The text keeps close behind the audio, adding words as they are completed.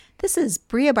This is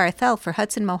Bria Barthel for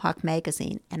Hudson Mohawk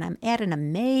Magazine, and I'm at an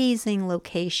amazing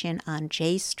location on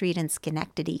J Street in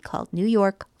Schenectady called New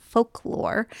York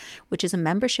Folklore, which is a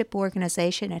membership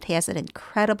organization. It has an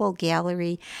incredible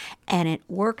gallery, and it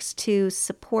works to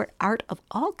support art of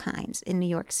all kinds in New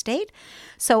York State.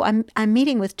 So I'm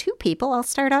meeting with two people. I'll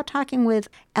start out talking with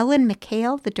Ellen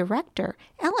McHale, the director.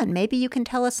 Ellen, maybe you can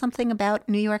tell us something about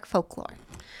New York Folklore.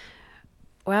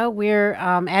 Well, we're,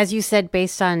 as you said,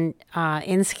 based on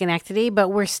in Schenectady, but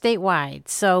we're statewide.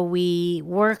 So we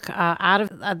work out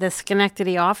of the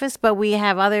Schenectady office, but we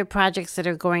have other projects that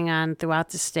are going on throughout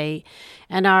the state.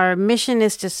 And our mission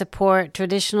is to support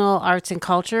traditional arts and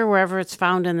culture wherever it's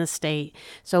found in the state.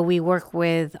 So we work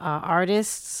with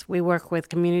artists, we work with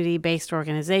community-based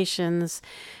organizations,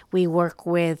 we work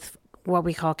with what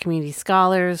we call community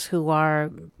scholars who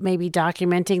are maybe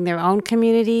documenting their own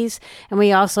communities. And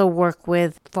we also work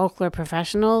with folklore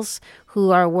professionals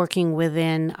who are working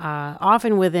within,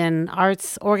 often within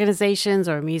arts organizations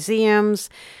or museums,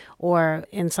 or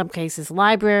in some cases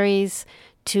libraries,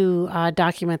 to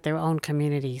document their own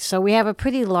communities. So we have a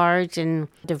pretty large and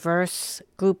diverse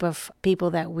group of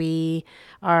people that we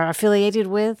are affiliated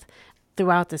with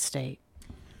throughout the state.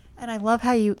 And I love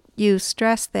how you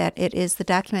stress that it is the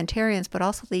documentarians, but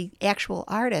also the actual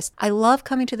artists. I love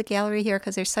coming to the gallery here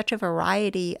because there's such a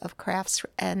variety of crafts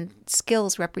and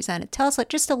skills represented. Tell us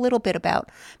just a little bit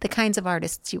about the kinds of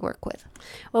artists you work with.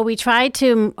 Well, we try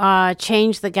to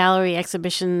change the gallery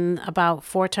exhibition about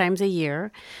 4 times a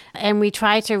year, and we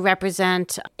try to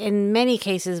represent, in many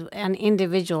cases, an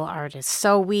individual artist.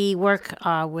 So we work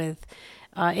with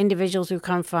individuals who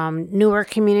come from newer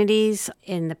communities.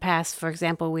 In the past, for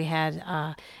example, we had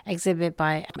an exhibit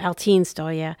by Altine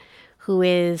Stoya, who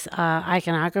is an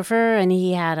iconographer, and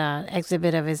he had an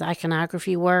exhibit of his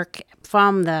iconography work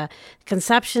from the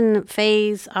conception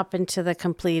phase up into the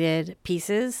completed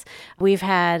pieces. We've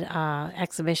had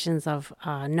exhibitions of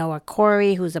Noah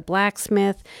Corey, who's a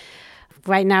blacksmith.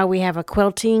 Right now we have a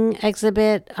quilting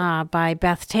exhibit by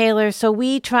Beth Taylor. So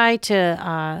we try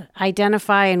to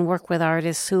identify and work with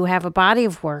artists who have a body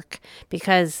of work,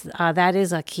 because that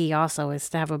is a key also, is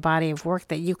to have a body of work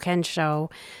that you can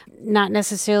show, not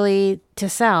necessarily to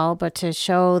sell, but to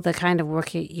show the kind of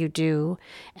work you do.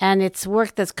 And it's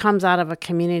work that comes out of a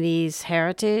community's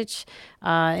heritage.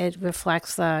 It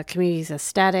reflects the community's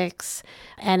aesthetics.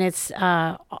 And it's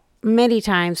many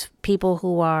times people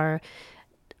who are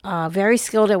very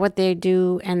skilled at what they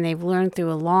do, and they've learned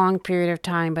through a long period of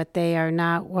time, but they are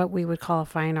not what we would call a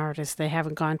fine artist. They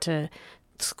haven't gone to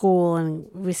school and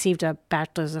received a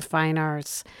bachelor's of fine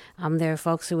arts. They're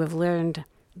folks who have learned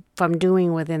from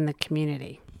doing within the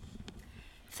community.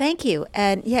 Thank you.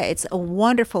 And yeah, it's a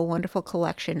wonderful, wonderful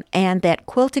collection. And that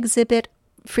quilt exhibit,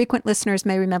 frequent listeners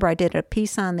may remember I did a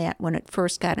piece on that when it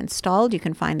first got installed. You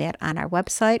can find that on our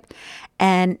website.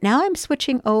 And now I'm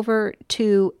switching over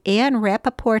to Anne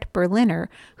Rappaport Berliner,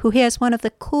 who has one of the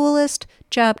coolest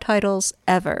job titles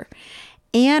ever.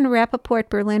 Anne Rappaport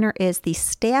Berliner is the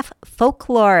staff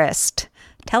folklorist.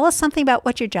 Tell us something about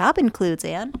what your job includes,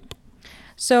 Anne.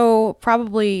 So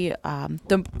probably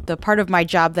the part of my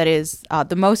job that is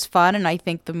the most fun, and I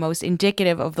think the most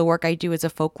indicative of the work I do as a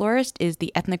folklorist, is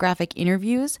the ethnographic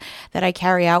interviews that I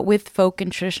carry out with folk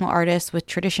and traditional artists, with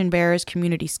tradition bearers,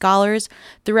 community scholars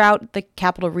throughout the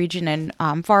capital region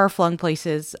and far-flung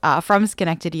places from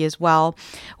Schenectady as well,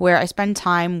 where I spend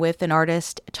time with an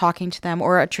artist talking to them,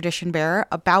 or a tradition bearer,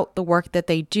 about the work that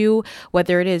they do,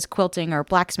 whether it is quilting or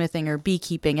blacksmithing or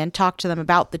beekeeping, and talk to them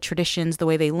about the traditions, the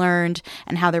way they learned,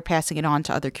 and how they're passing it on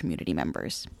to other community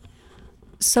members.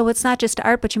 So it's not just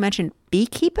art, but you mentioned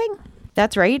beekeeping?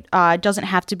 That's right. It doesn't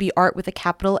have to be art with a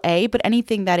capital A, but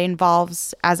anything that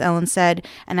involves, as Ellen said,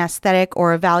 an aesthetic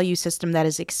or a value system that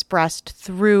is expressed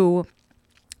through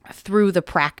the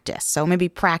practice. So maybe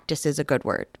practice is a good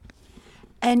word.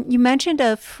 And you mentioned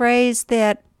a phrase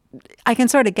that I can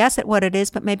sort of guess at what it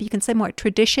is, but maybe you can say more.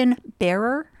 Tradition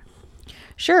bearer?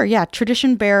 Sure, yeah.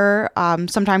 Tradition bearer,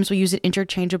 sometimes we use it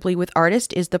interchangeably with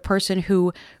artist, is the person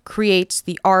who creates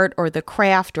the art or the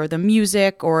craft or the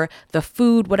music or the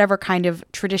food, whatever kind of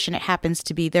tradition it happens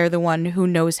to be. They're the one who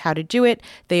knows how to do it.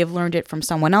 They have learned it from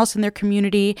someone else in their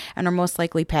community and are most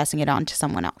likely passing it on to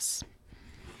someone else.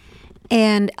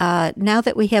 And now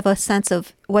that we have a sense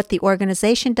of what the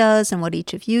organization does and what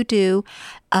each of you do,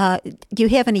 you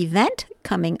have an event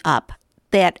coming up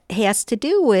that has to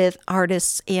do with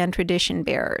artists and tradition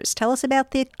bearers. Tell us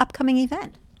about the upcoming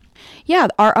event. Yeah,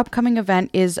 our upcoming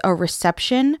event is a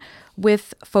reception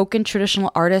with folk and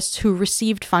traditional artists who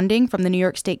received funding from the New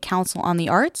York State Council on the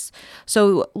Arts.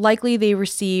 So likely they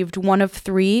received one of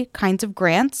 3 kinds of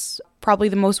grants. probably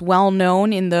the most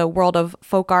well-known in the world of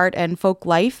folk art and folk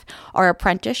life are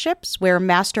apprenticeships, where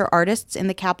master artists in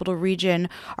the Capital Region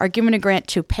are given a grant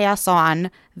to pass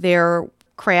on their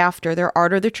craft or their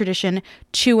art or their tradition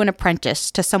to an apprentice,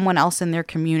 to someone else in their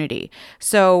community.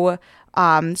 So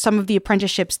some of the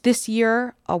apprenticeships this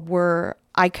year were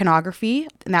iconography,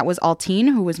 and that was Altine,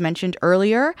 who was mentioned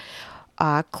earlier,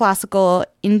 classical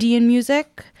Indian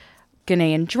music,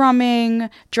 Ghanaian drumming,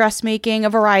 dressmaking. A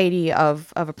variety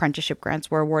of apprenticeship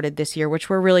grants were awarded this year, which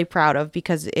we're really proud of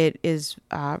because it is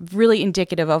really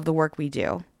indicative of the work we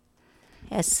do.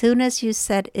 As soon as you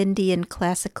said Indian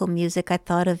classical music, I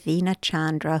thought of Veena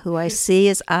Chandra, who I see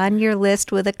is on your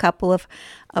list with a couple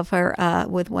of her,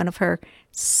 with one of her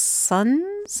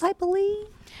sons, I believe.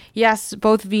 Yes,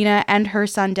 both Veena and her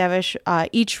son Devish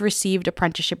each received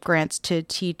apprenticeship grants to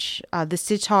teach the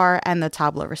sitar and the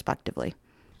tabla, respectively.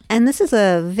 And this is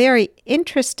a very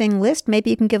interesting list. Maybe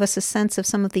you can give us a sense of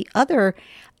some of the other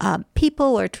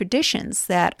people or traditions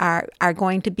that are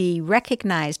going to be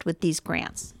recognized with these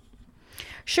grants.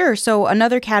 Sure. So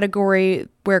another category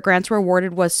where grants were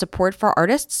awarded was support for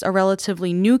artists, a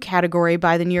relatively new category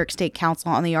by the New York State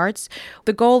Council on the Arts.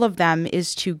 The goal of them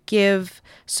is to give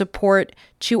support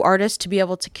to artists to be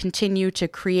able to continue to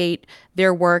create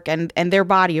their work and their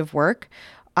body of work.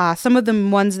 Some of the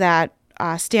ones that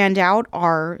stand out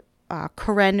are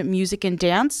Karen Music and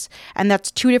Dance, and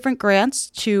that's two different grants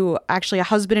to actually a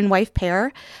husband and wife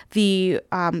pair. The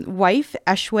wife,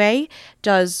 Eshwe,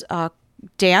 does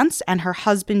dance, and her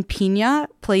husband, Pina,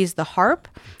 plays the harp.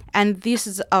 And this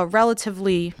is a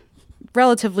relatively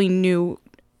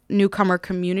newcomer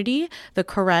community, the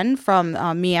Karen from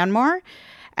Myanmar,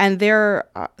 and they're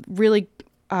really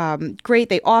great.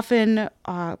 They often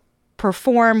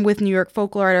perform with New York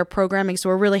Folklore Art programming, so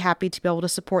we're really happy to be able to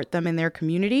support them in their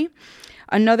community.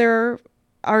 Another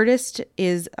artist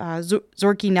is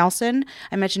Zorky Nelson.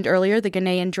 I mentioned earlier the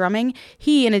Ghanaian drumming.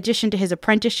 He, in addition to his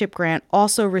apprenticeship grant,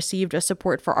 also received a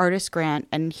support for artists grant,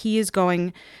 and he is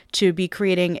going to be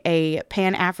creating a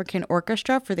Pan-African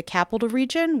orchestra for the Capital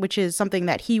Region, which is something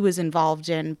that he was involved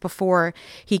in before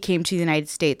he came to the United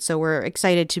States. So we're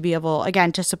excited to be able,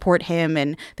 again, to support him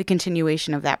and the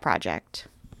continuation of that project.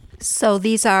 So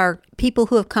these are people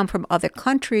who have come from other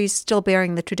countries, still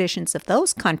bearing the traditions of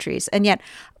those countries. And yet,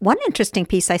 one interesting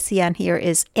piece I see on here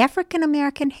is African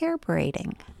American hair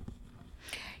braiding.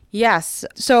 Yes.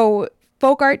 So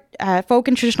folk art, folk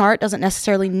and traditional art doesn't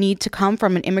necessarily need to come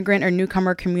from an immigrant or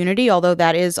newcomer community, although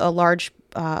that is a large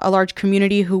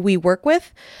community who we work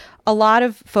with. A lot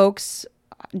of folks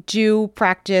do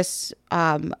practice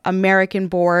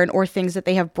American-born or things that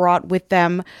they have brought with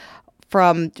them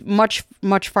from much,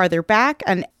 much farther back.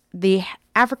 And the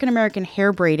African-American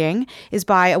hair braiding is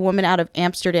by a woman out of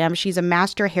Amsterdam. She's a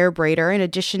master hair braider. In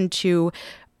addition to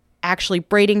actually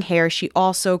braiding hair, she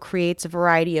also creates a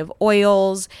variety of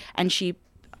oils, and she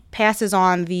passes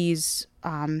on these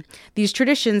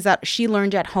traditions that she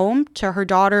learned at home to her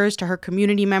daughters, to her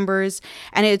community members.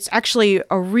 And it's actually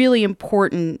a really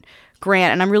important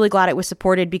grant, and I'm really glad it was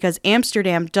supported because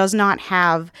Amsterdam does not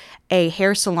have a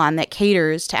hair salon that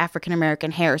caters to African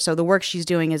American hair. So the work she's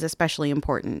doing is especially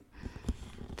important.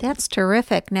 That's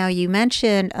terrific. Now, you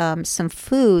mentioned some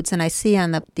foods, and I see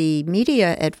on the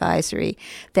media advisory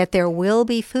that there will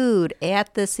be food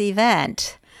at this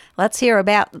event. Let's hear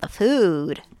about the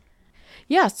food.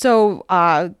 Yeah, so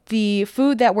the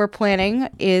food that we're planning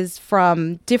is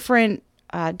from different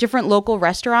local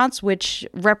restaurants which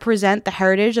represent the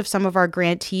heritage of some of our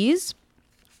grantees.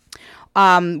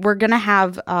 We're going to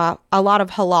have a lot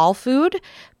of halal food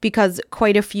because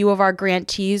quite a few of our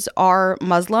grantees are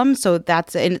Muslim, so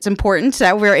it's important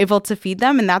that we're able to feed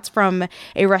them, and that's from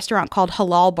a restaurant called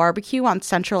Halal Barbecue on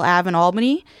Central Ave in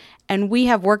Albany. And we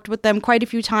have worked with them quite a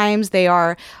few times. They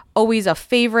are always a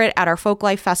favorite at our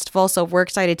Folklife Festival, so we're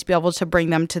excited to be able to bring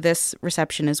them to this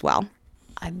reception as well.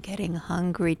 I'm getting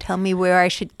hungry. Tell me where I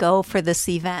should go for this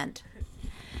event.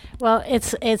 Well,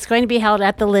 it's going to be held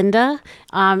at the Linda.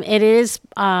 It is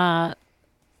one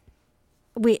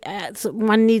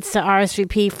needs to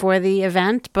RSVP for the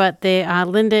event, but the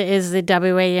Linda is the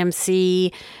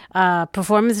WAMC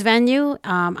performance venue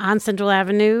on Central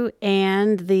Avenue,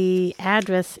 and the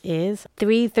address is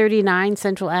 339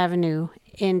 Central Avenue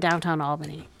in downtown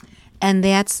Albany. And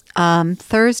that's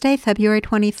Thursday, February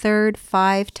 23rd,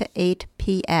 5 to 8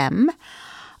 p.m.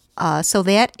 So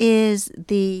that is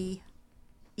the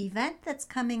event that's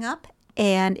coming up.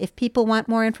 And if people want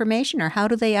more information, or how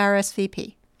do they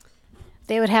RSVP?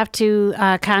 They would have to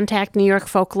contact New York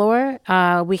Folklore.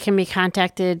 We can be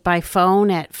contacted by phone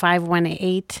at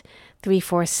 518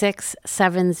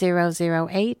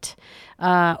 346-7008,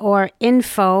 or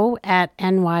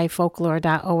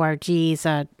info@nyfolklore.org is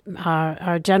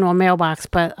our general mailbox,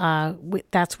 but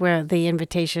that's where the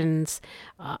invitations,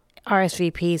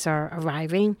 RSVPs are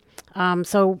arriving.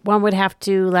 So one would have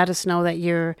to let us know that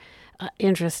you're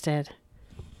interested.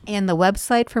 And the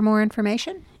website for more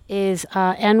information Is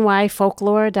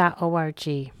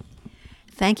nyfolklore.org.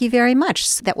 Thank you very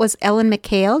much. That was Ellen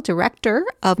McHale, Director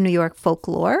of New York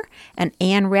Folklore, and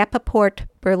Ann Rappaport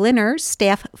Berliner,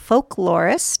 Staff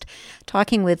Folklorist,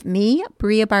 talking with me,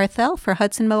 Bria Barthel, for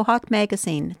Hudson Mohawk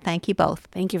Magazine. Thank you both.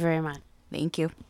 Thank you very much. Thank you.